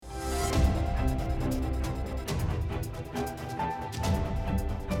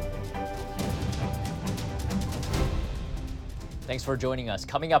Thanks for joining us.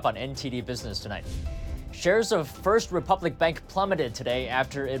 Coming up on NTD Business tonight. Shares of First Republic Bank plummeted today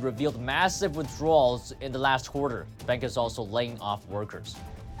after it revealed massive withdrawals in the last quarter. The bank is also laying off workers.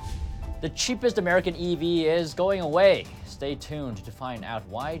 The cheapest American EV is going away. Stay tuned to find out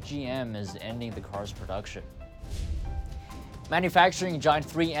why GM is ending the car's production. Manufacturing giant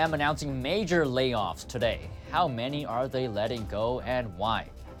 3M announcing major layoffs today. How many are they letting go and why?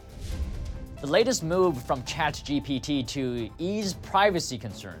 The latest move from ChatGPT to ease privacy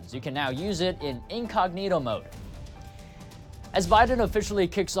concerns. You can now use it in Incognito mode. As Biden officially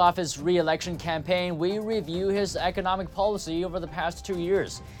kicks off his re-election campaign, we review his economic policy over the past 2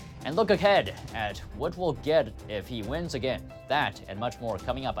 years and look ahead at what we'll get if he wins again. That and much more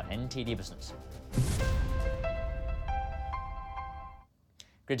coming up on NTD Business.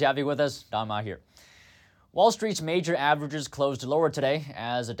 Great to have you with us. Don Ma here. Wall Street's major averages closed lower today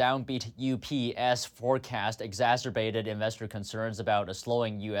as a downbeat UPS forecast exacerbated investor concerns about a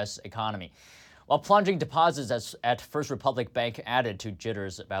slowing U.S. economy, while plunging deposits at First Republic Bank added to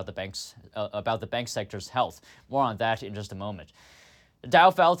jitters about the bank sector's health. More on that in just a moment. The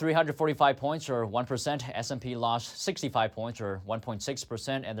Dow fell 345 points, or 1%. S&P lost 65 points, or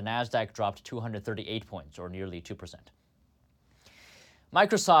 1.6%, and the Nasdaq dropped 238 points, or nearly 2%.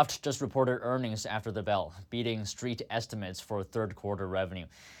 Microsoft just reported earnings after the bell, beating street estimates for third quarter revenue.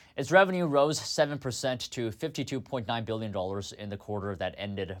 Its revenue rose 7% to $52.9 billion in the quarter that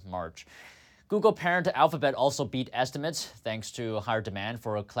ended March. Google parent Alphabet also beat estimates thanks to higher demand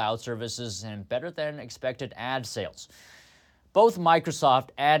for cloud services and better than expected ad sales. Both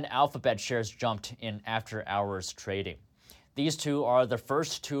Microsoft and Alphabet shares jumped in after-hours trading. These two are the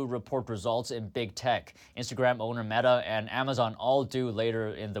first to report results in big tech. Instagram owner Meta and Amazon all due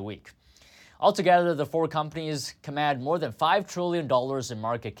later in the week. Altogether, the four companies command more than $5 trillion in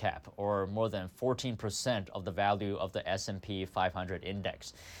market cap, or more than 14% of the value of the S&P 500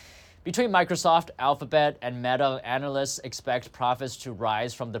 index. Between Microsoft, Alphabet, and Meta, analysts expect profits to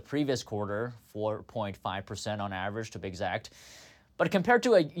rise from the previous quarter, 4.5% on average to be exact. But compared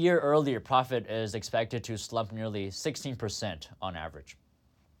to a year earlier, profit is expected to slump nearly 16% on average.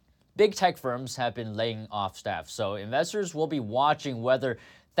 Big tech firms have been laying off staff, so investors will be watching whether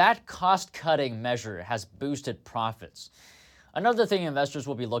that cost-cutting measure has boosted profits. Another thing investors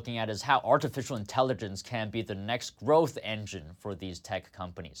will be looking at is how artificial intelligence can be the next growth engine for these tech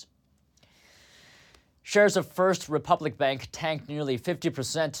companies. Shares of First Republic Bank tanked nearly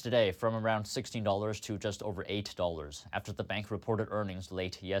 50% today from around $16 to just over $8 after the bank reported earnings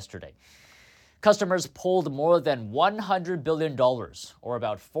late yesterday. Customers pulled more than $100 billion, or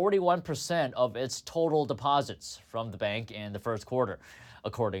about 41% of its total deposits, from the bank in the first quarter,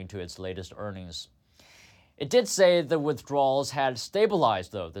 according to its latest earnings. It did say the withdrawals had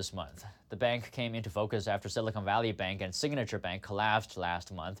stabilized, though, this month. The bank came into focus after Silicon Valley Bank and Signature Bank collapsed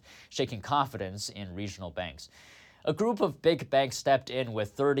last month, shaking confidence in regional banks. A group of big banks stepped in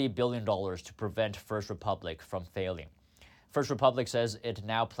with $30 billion to prevent First Republic from failing. First Republic says it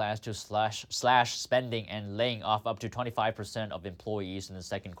now plans to slash spending and laying off up to 25% of employees in the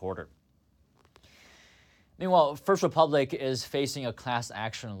second quarter. Meanwhile, First Republic is facing a class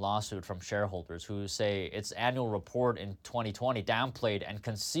action lawsuit from shareholders who say its annual report in 2020 downplayed and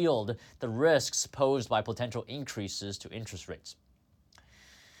concealed the risks posed by potential increases to interest rates.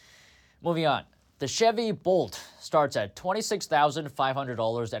 Moving on, the Chevy Bolt starts at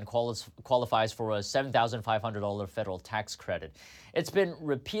 $26,500 and qualifies for a $7,500 federal tax credit. It's been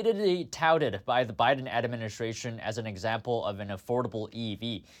repeatedly touted by the Biden administration as an example of an affordable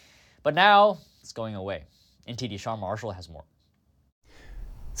EV. But now it's going away. NTD Sean Marshall has more.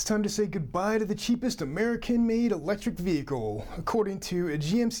 It's time to say goodbye to the cheapest American-made electric vehicle, according to a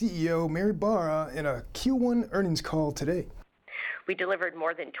GM CEO, Mary Barra, in a Q1 earnings call today. We delivered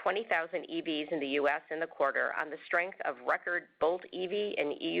more than 20,000 EVs in the U.S. in the quarter on the strength of record Bolt EV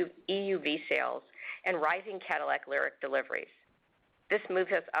and EUV sales and rising Cadillac Lyriq deliveries. This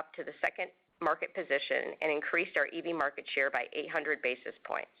moves us up to the second market position and increased our EV market share by 800 basis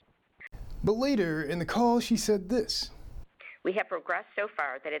points. But later in the call, she said this. We have progressed so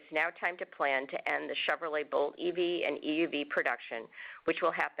far that it's now time to plan to end the Chevrolet Bolt EV and EUV production, which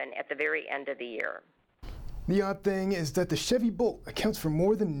will happen at the very end of the year. The odd thing is that the Chevy Bolt accounts for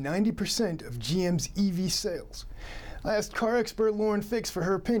more than 90% of GM's EV sales. I asked car expert Lauren Fix for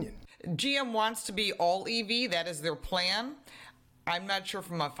her opinion. GM wants to be all EV. That is their plan. I'm not sure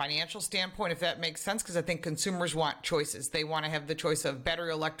from a financial standpoint if that makes sense, because I think consumers want choices. They want to have the choice of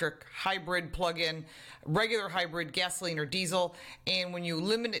battery electric, hybrid, plug-in, regular hybrid, gasoline or diesel. And when you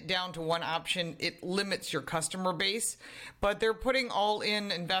limit it down to one option, it limits your customer base. But they're putting all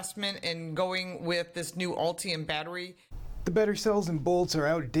in investment and going with this new Ultium battery. The battery cells and bolts are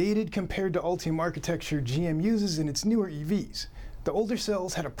outdated compared to Ultium architecture GM uses in its newer EVs. The older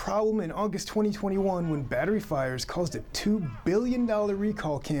cells had a problem in August 2021 when battery fires caused a $2 billion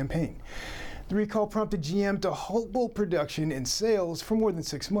recall campaign. The recall prompted GM to halt bolt production and sales for more than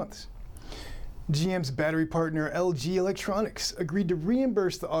 6 months. GM's battery partner LG Electronics agreed to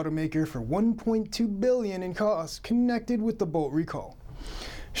reimburse the automaker for $1.2 billion in costs connected with the bolt recall.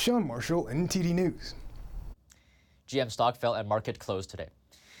 Sean Marshall, NTD News. GM stock fell at market close today.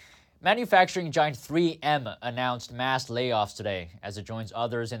 Manufacturing giant 3M announced mass layoffs today as it joins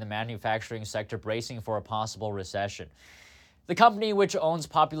others in the manufacturing sector bracing for a possible recession. The company, which owns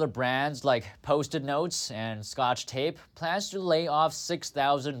popular brands like Post-it Notes and Scotch Tape, plans to lay off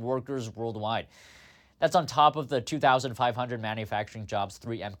 6,000 workers worldwide. That's on top of the 2,500 manufacturing jobs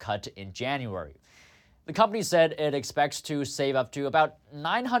 3M cut in January. The company said it expects to save up to about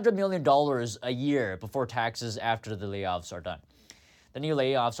 $900 million a year before taxes after the layoffs are done. The new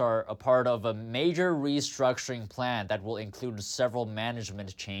layoffs are a part of a major restructuring plan that will include several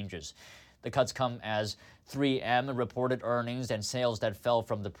management changes. The cuts come as 3M reported earnings and sales that fell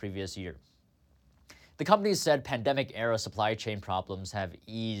from the previous year. The company said pandemic-era supply chain problems have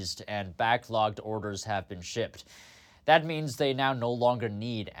eased and backlogged orders have been shipped. That means they now no longer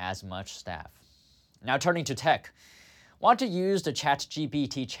need as much staff. Now turning to tech. Want to use the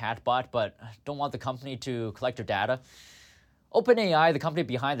ChatGPT chatbot but don't want the company to collect your data? OpenAI, the company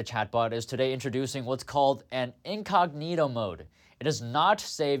behind the chatbot, is today introducing what's called an Incognito mode. It does not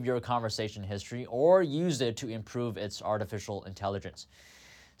save your conversation history or use it to improve its artificial intelligence.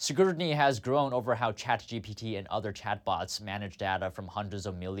 Scrutiny has grown over how ChatGPT and other chatbots manage data from hundreds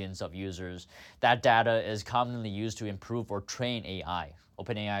of millions of users. That data is commonly used to improve or train AI.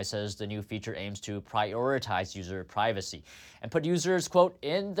 OpenAI says the new feature aims to prioritize user privacy and put users, quote,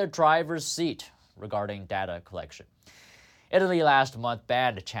 in the driver's seat regarding data collection. Italy last month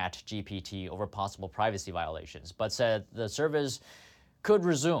banned ChatGPT over possible privacy violations, but said the service could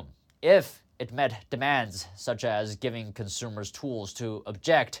resume if it met demands such as giving consumers tools to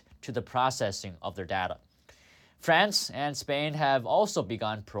object to the processing of their data. France and Spain have also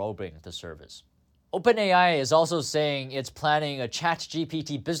begun probing the service. OpenAI is also saying it's planning a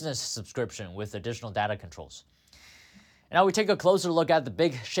ChatGPT Business subscription with additional data controls. Now we take a closer look at the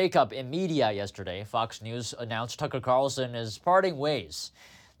big shakeup in media yesterday. Fox News announced Tucker Carlson is parting ways.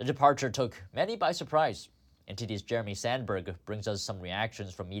 The departure took many by surprise. NTD's Jeremy Sandberg brings us some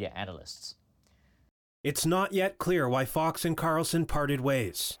reactions from media analysts. It's not yet clear why Fox and Carlson parted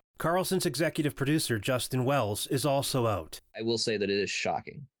ways. Carlson's executive producer, Justin Wells, is also out. I will say that it is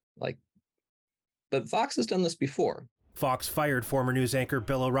shocking. But Fox has done this before. Fox fired former news anchor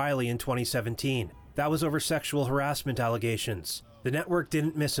Bill O'Reilly in 2017. That was over sexual harassment allegations. The network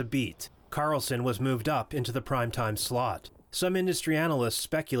didn't miss a beat. Carlson was moved up into the primetime slot. Some industry analysts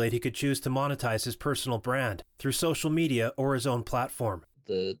speculate he could choose to monetize his personal brand through social media or his own platform.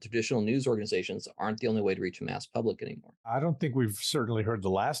 The traditional news organizations aren't the only way to reach a mass public anymore. I don't think we've certainly heard the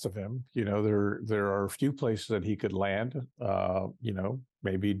last of him. There are a few places that he could land.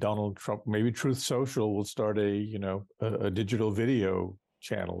 Maybe Donald Trump, maybe Truth Social will start a digital video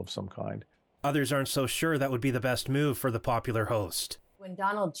channel of some kind. Others aren't so sure that would be the best move for the popular host. When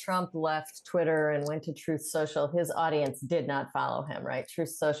Donald Trump left Twitter and went to Truth Social, his audience did not follow him, right? Truth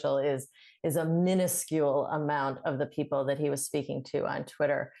Social is a minuscule amount of the people that he was speaking to on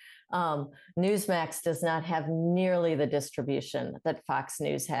Twitter. Newsmax does not have nearly the distribution that Fox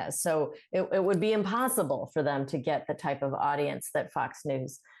News has. So it would be impossible for them to get the type of audience that Fox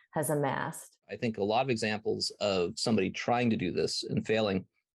News has amassed. I think a lot of examples of somebody trying to do this and failing.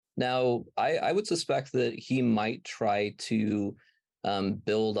 Now, I would suspect that he might try to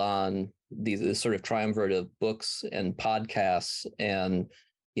build on this sort of triumvirate of books and podcasts and,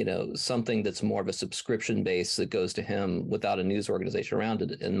 something that's more of a subscription base that goes to him without a news organization around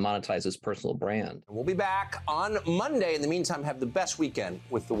it and monetize his personal brand. We'll be back on Monday. In the meantime, have the best weekend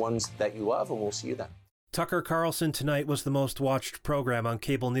with the ones that you love, and we'll see you then. Tucker Carlson Tonight was the most watched program on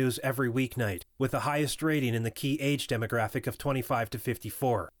cable news every weeknight, with the highest rating in the key age demographic of 25 to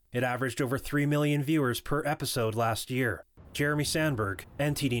 54. It averaged over 3 million viewers per episode last year. Jeremy Sandberg,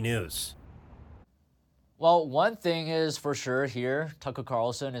 NTD News. Well, one thing is for sure here, Tucker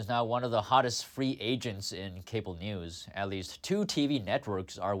Carlson is now one of the hottest free agents in cable news. At least 2 TV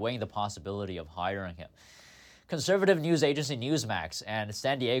networks are weighing the possibility of hiring him. Conservative news agency Newsmax and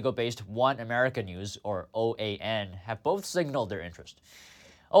San Diego-based One America News, or OAN, have both signaled their interest.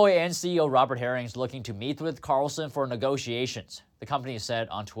 OAN CEO Robert Herring is looking to meet with Carlson for negotiations. The company said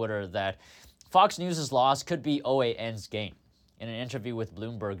on Twitter that Fox News' loss could be OAN's gain. In an interview with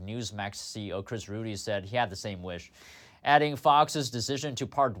Bloomberg, Newsmax CEO Chris Rudy said he had the same wish. adding Fox's decision to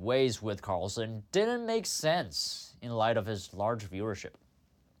part ways with Carlson didn't make sense in light of his large viewership.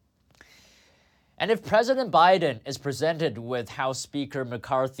 And if President Biden is presented with House Speaker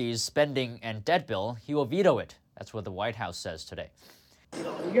McCarthy's spending and debt bill, he will veto it. That's what the White House says today.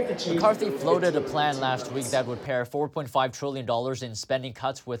 McCarthy floated a plan last week that would pair $4.5 trillion in spending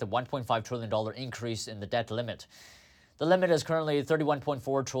cuts with a $1.5 trillion increase in the debt limit. The limit is currently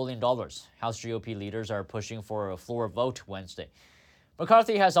 $31.4 trillion. House GOP leaders are pushing for a floor vote Wednesday.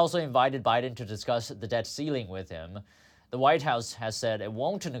 McCarthy has also invited Biden to discuss the debt ceiling with him. The White House has said it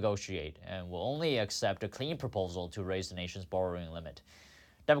won't negotiate and will only accept a clean proposal to raise the nation's borrowing limit.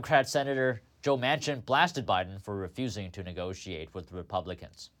 Democrat Senator Joe Manchin blasted Biden for refusing to negotiate with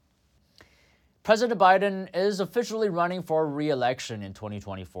Republicans. President Biden is officially running for re-election in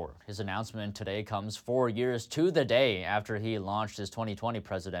 2024. His announcement today comes 4 years to the day after he launched his 2020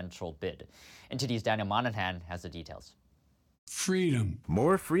 presidential bid. NTD's Daniel Monahan has the details. Freedom.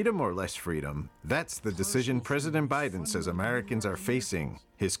 More freedom or less freedom? That's the decision President Biden says Americans are facing.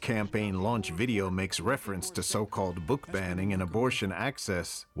 His campaign launch video makes reference to so-called book banning and abortion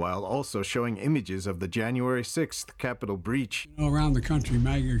access, while also showing images of the January 6th Capitol breach. Around the country,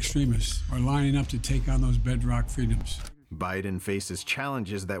 MAGA extremists are lining up to take on those bedrock freedoms. Biden faces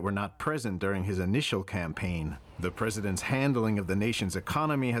challenges that were not present during his initial campaign. The president's handling of the nation's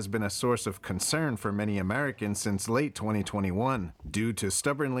economy has been a source of concern for many Americans since late 2021, due to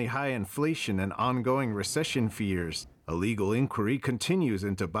stubbornly high inflation and ongoing recession fears. A legal inquiry continues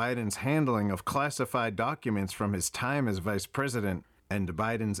into Biden's handling of classified documents from his time as vice president, and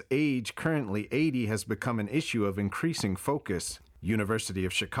Biden's age, currently 80, has become an issue of increasing focus. University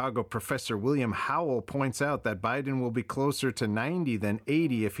of Chicago professor William Howell points out that Biden will be closer to 90 than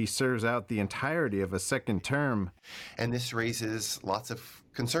 80 if he serves out the entirety of a second term. And this raises lots of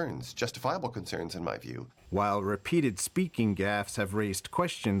concerns, justifiable concerns in my view. While repeated speaking gaffes have raised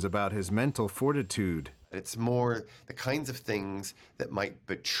questions about his mental fortitude. It's more the kinds of things that might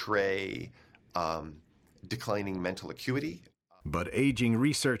betray declining mental acuity. But aging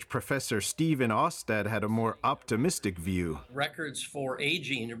research professor Stephen Ostad had a more optimistic view. Records for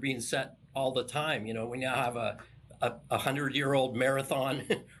aging are being set all the time. You know, we now have a 100-year-old marathon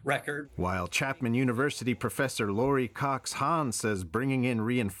record. While Chapman University professor Lori Cox Hahn says bringing in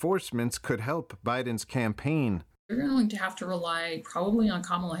reinforcements could help Biden's campaign. You're going to have to rely probably on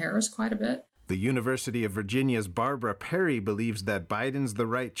Kamala Harris quite a bit. The University of Virginia's Barbara Perry believes that Biden's the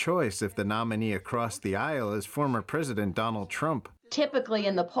right choice if the nominee across the aisle is former President Donald Trump. Typically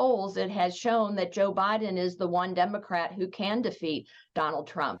in the polls, it has shown that Joe Biden is the one Democrat who can defeat Donald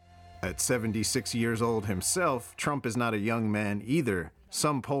Trump. At 76 years old himself, Trump is not a young man either.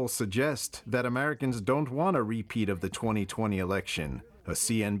 Some polls suggest that Americans don't want a repeat of the 2020 election. A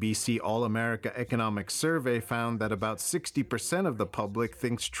CNBC All-America Economic Survey found that about 60% of the public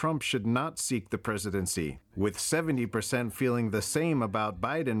thinks Trump should not seek the presidency, with 70% feeling the same about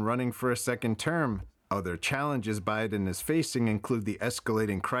Biden running for a second term. Other challenges Biden is facing include the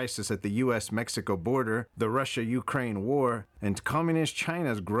escalating crisis at the U.S.-Mexico border, the Russia-Ukraine war, and Communist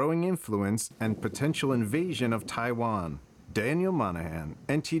China's growing influence and potential invasion of Taiwan. Daniel Monahan,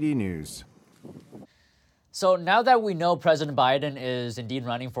 NTD News. So now that we know President Biden is indeed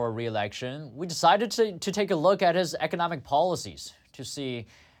running for re-election, we decided to take a look at his economic policies to see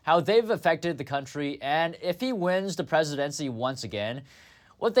how they've affected the country and if he wins the presidency once again,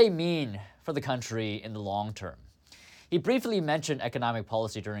 what they mean for the country in the long term. He briefly mentioned economic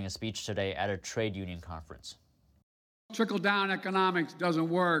policy during a speech today at a trade union conference. Trickle-down economics doesn't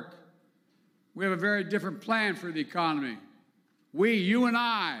work. We have a very different plan for the economy. We, you and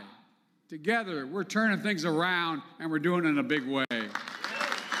I, together, we're turning things around, and we're doing it in a big way.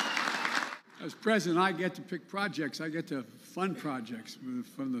 As president, I get to pick projects. I get to fund projects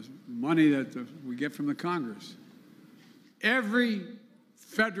from the money that we get from the Congress. Every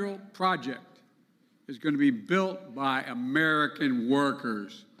federal project is going to be built by American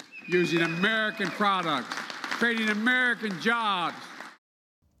workers, using American products, creating American jobs.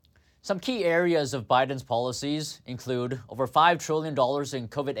 Some key areas of Biden's policies include over $5 trillion in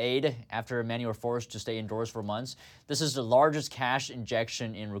COVID aid after many were forced to stay indoors for months. This is the largest cash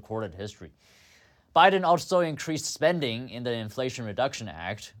injection in recorded history. Biden also increased spending in the Inflation Reduction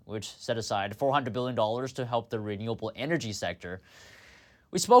Act, which set aside $400 billion to help the renewable energy sector.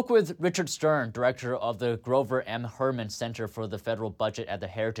 We spoke with Richard Stern, director of the Grover M. Herman Center for the Federal Budget at the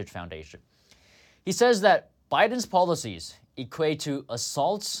Heritage Foundation. He says that Biden's policies equate to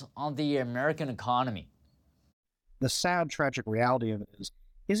assaults on the American economy. The sad, tragic reality of it is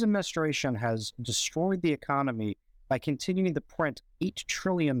his administration has destroyed the economy by continuing to print $8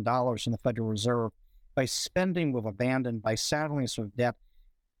 trillion in the Federal Reserve, by by spending with abandon, by saddling us with debt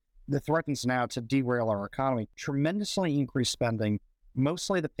that threatens now to derail our economy, tremendously increased spending,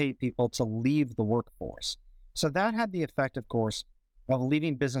 mostly to pay people to leave the workforce. So that had the effect, of course, of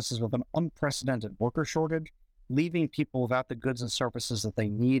leaving businesses with an unprecedented worker shortage, leaving people without the goods and services that they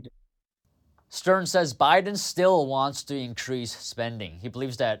need. Stern says Biden still wants to increase spending. He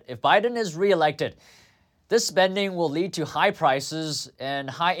believes that if Biden is reelected, this spending will lead to high prices and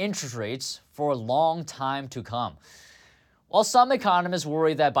high interest rates for a long time to come. While some economists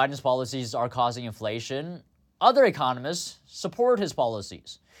worry that Biden's policies are causing inflation, other economists support his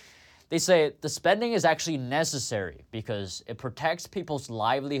policies. They say the spending is actually necessary because it protects people's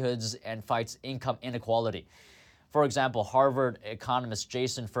livelihoods and fights income inequality. For example, Harvard economist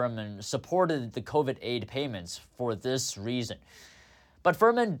Jason Furman supported the COVID aid payments for this reason. But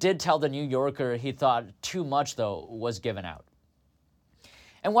Furman did tell The New Yorker he thought too much, though, was given out.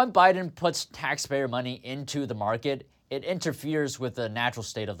 And when Biden puts taxpayer money into the market, it interferes with the natural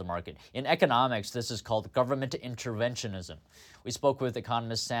state of the market. In economics, this is called government interventionism. We spoke with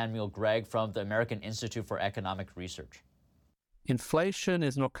economist Samuel Gregg from the American Institute for Economic Research. Inflation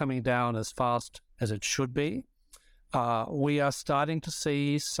is not coming down as fast as it should be. We are starting to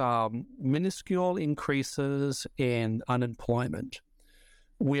see some minuscule increases in unemployment.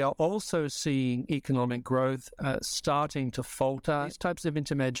 We are also seeing economic growth starting to falter. These types of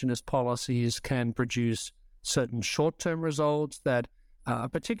interventionist policies can produce certain short-term results that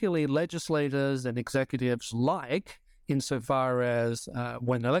particularly legislators and executives like, insofar as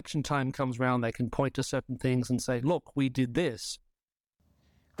when election time comes around, they can point to certain things and say, look, we did this.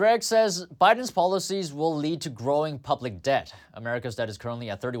 Gregg says Biden's policies will lead to growing public debt. America's debt is currently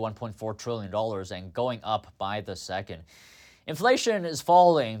at $31.4 trillion and going up by the second. Inflation is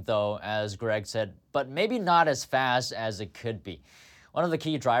falling, though, as Gregg said, but maybe not as fast as it could be. One of the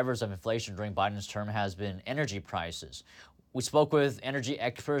key drivers of inflation during Biden's term has been energy prices. We spoke with energy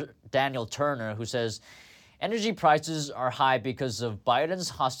expert Daniel Turner, who says energy prices are high because of Biden's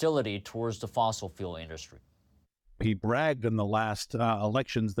hostility towards the fossil fuel industry. He bragged in the last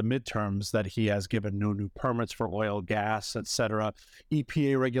elections, the midterms, that he has given no new permits for oil, gas, etc.,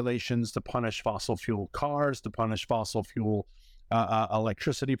 EPA regulations to punish fossil fuel cars, to punish fossil fuel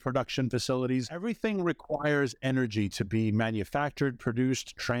electricity production facilities. Everything requires energy to be manufactured,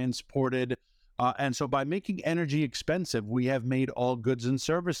 produced, transported. And so by making energy expensive, we have made all goods and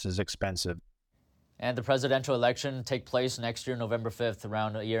services expensive. And the presidential election take place next year, November 5th,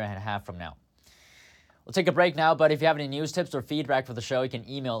 around a year and a half from now. We'll take a break now, but if you have any news, tips, or feedback for the show, you can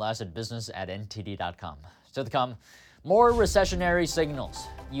email us at business@ntd.com. Still to come, more recessionary signals.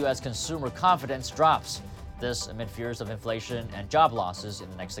 U.S. consumer confidence drops. This amid fears of inflation and job losses in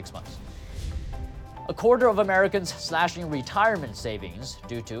the next 6 months. A quarter of Americans slashing retirement savings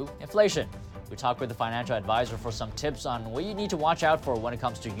due to inflation. We talk with a financial advisor for some tips on what you need to watch out for when it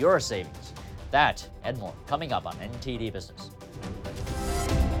comes to your savings. That and more coming up on NTD Business.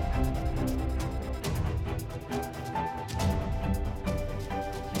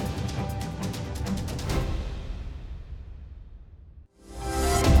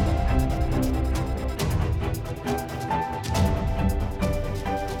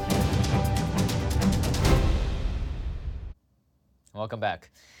 Welcome back.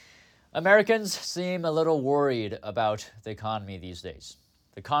 Americans seem a little worried about the economy these days.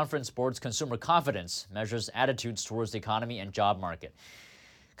 The Conference Board's Consumer Confidence measures attitudes towards the economy and job market.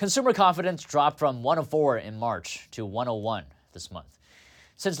 Consumer confidence dropped from 104 in March to 101 this month.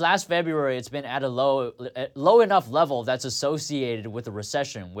 Since last February, it's been at a low enough level that's associated with a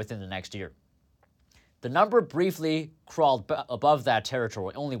recession within the next year. The number briefly crawled above that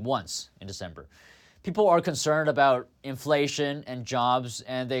territory only once in December. People are concerned about inflation and jobs,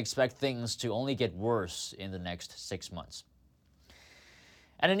 and they expect things to only get worse in the next 6 months.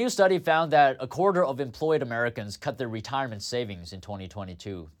 And a new study found that a quarter of employed Americans cut their retirement savings in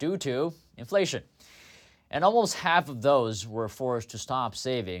 2022 due to inflation. And almost half of those were forced to stop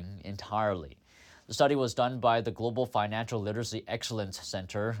saving entirely. The study was done by the Global Financial Literacy Excellence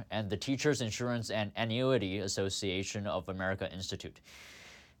Center and the Teachers Insurance and Annuity Association of America Institute.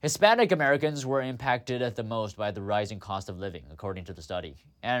 Hispanic Americans were impacted the most by the rising cost of living, according to the study,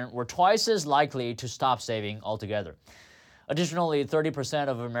 and were twice as likely to stop saving altogether. Additionally, 30%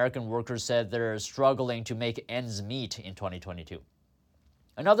 of American workers said they're struggling to make ends meet in 2022.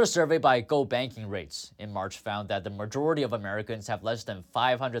 Another survey by Go Banking Rates in March found that the majority of Americans have less than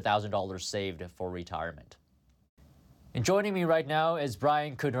 $500,000 saved for retirement. And joining me right now is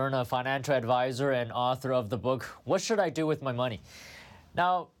Brian Kuderna, financial advisor and author of the book, What Should I Do With My Money?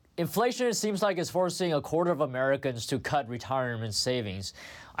 Now, Inflation, it seems like, is forcing a quarter of Americans to cut retirement savings.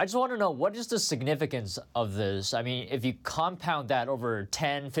 I just want to know, what is the significance of this? I mean, if you compound that over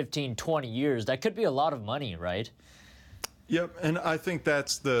 10, 15, 20 years, that could be a lot of money, right? Yep, and I think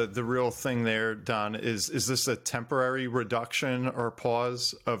that's the real thing there, Don, is this a temporary reduction or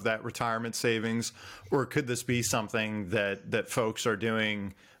pause of that retirement savings, or could this be something that folks are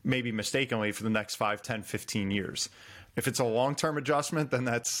doing maybe mistakenly for the next 5, 10, 15 years? If it's a long-term adjustment, then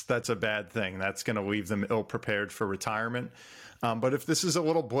that's a bad thing. That's going to leave them ill-prepared for retirement. But if this is a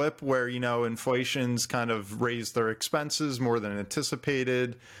little blip where, inflation's kind of raised their expenses more than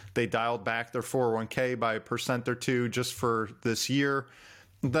anticipated, they dialed back their 401k by 1% or 2% just for this year,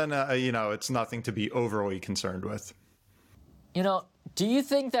 then, it's nothing to be overly concerned with. Do you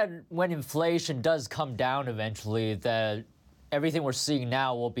think that when inflation does come down eventually, that everything we're seeing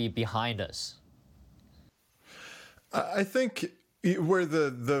now will be behind us? I think where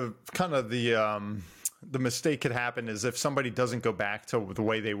the mistake could happen is if somebody doesn't go back to the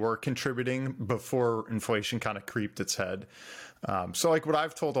way they were contributing before inflation kind of creeped its head. So like what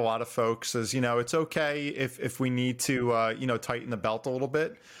I've told a lot of folks is, it's okay if we need to, tighten the belt a little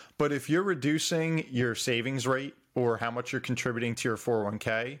bit. But if you're reducing your savings rate or how much you're contributing to your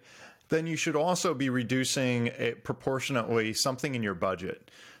 401k, then you should also be reducing it proportionately something in your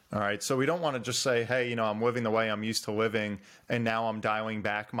budget. All right. So we don't want to just say, hey, I'm living the way I'm used to living, and now I'm dialing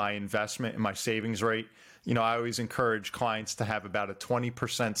back my investment and my savings rate. I always encourage clients to have about a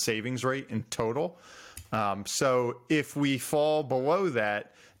 20% savings rate in total. So if we fall below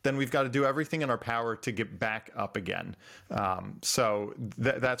that, then we've got to do everything in our power to get back up again. So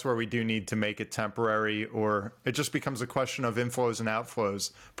that's where we do need to make it temporary, or it just becomes a question of inflows and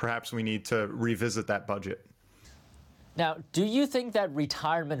outflows. Perhaps we need to revisit that budget. Now, do you think that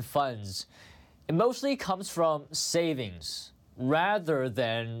retirement funds, it mostly comes from savings rather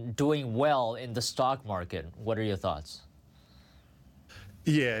than doing well in the stock market? What are your thoughts?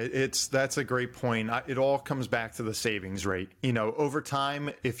 Yeah, that's a great point. It all comes back to the savings rate. Over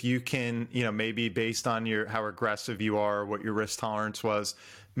time, if you can, maybe based on how aggressive you are, what your risk tolerance was,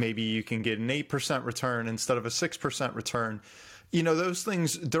 maybe you can get an 8% return instead of a 6% return. Those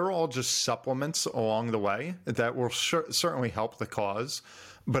things, they're all just supplements along the way that will certainly help the cause.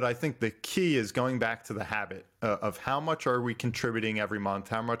 But I think the key is going back to the habit of how much are we contributing every month?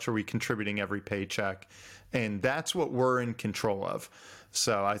 How much are we contributing every paycheck? And that's what we're in control of.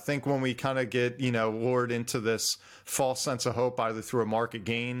 So I think when we kind of get, lured into this false sense of hope, either through a market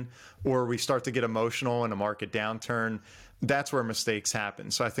gain or we start to get emotional in a market downturn, that's where mistakes happen.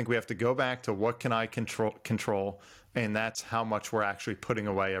 So I think we have to go back to what can I control, and that's how much we're actually putting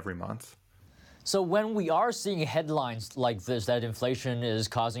away every month. So when we are seeing headlines like this, that inflation is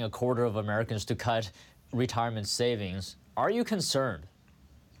causing a quarter of Americans to cut retirement savings, are you concerned?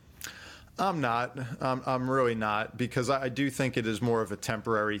 I'm not. I'm really not, because I do think it is more of a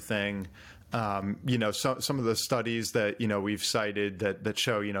temporary thing. Some of the studies that, we've cited that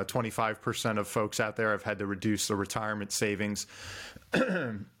show, 25% of folks out there have had to reduce their retirement savings.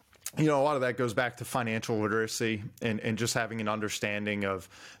 A lot of that goes back to financial literacy and just having an understanding of,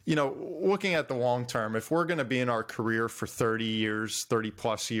 looking at the long term. If we're going to be in our career for 30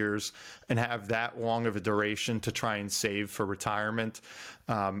 plus years and have that long of a duration to try and save for retirement,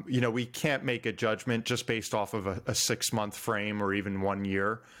 we can't make a judgment just based off of a 6-month frame or even 1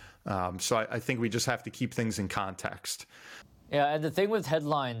 year. So I think we just have to keep things in context. Yeah, and the thing with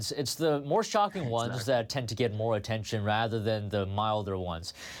headlines, it's the more shocking ones that tend to get more attention rather than the milder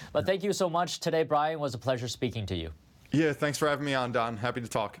ones. But thank you so much today, Brian. It was a pleasure speaking to you. Yeah, thanks for having me on, Don. Happy to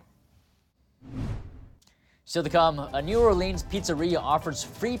talk. Still to come, a New Orleans pizzeria offers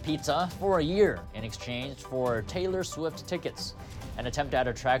free pizza for a year in exchange for Taylor Swift tickets. An attempt at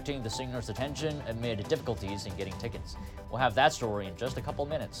attracting the singer's attention amid difficulties in getting tickets. We'll have that story in just a couple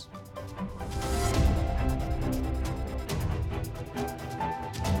minutes.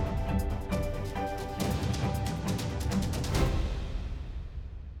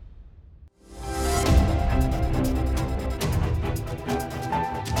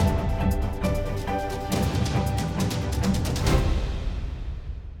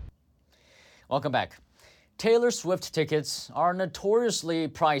 Welcome back. Taylor Swift tickets are notoriously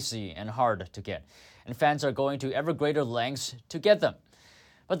pricey and hard to get, and fans are going to ever greater lengths to get them.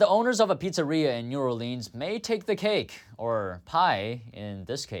 But the owners of a pizzeria in New Orleans may take the cake, or pie in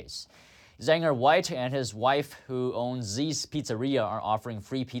this case. Zanger White and his wife, who owns Z's Pizzeria, are offering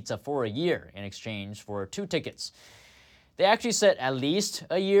free pizza for a year in exchange for 2 tickets. They actually said at least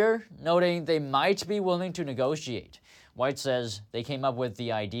a year, noting they might be willing to negotiate. White says they came up with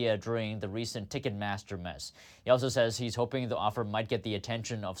the idea during the recent Ticketmaster mess. He also says he's hoping the offer might get the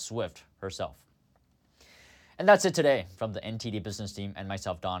attention of Swift herself. And that's it today from the NTD Business team and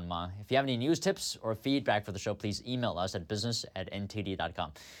myself, Don Ma. If you have any news tips or feedback for the show, please email us at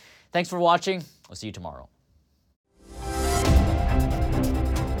business@ntd.com. Thanks for watching. We'll see you tomorrow.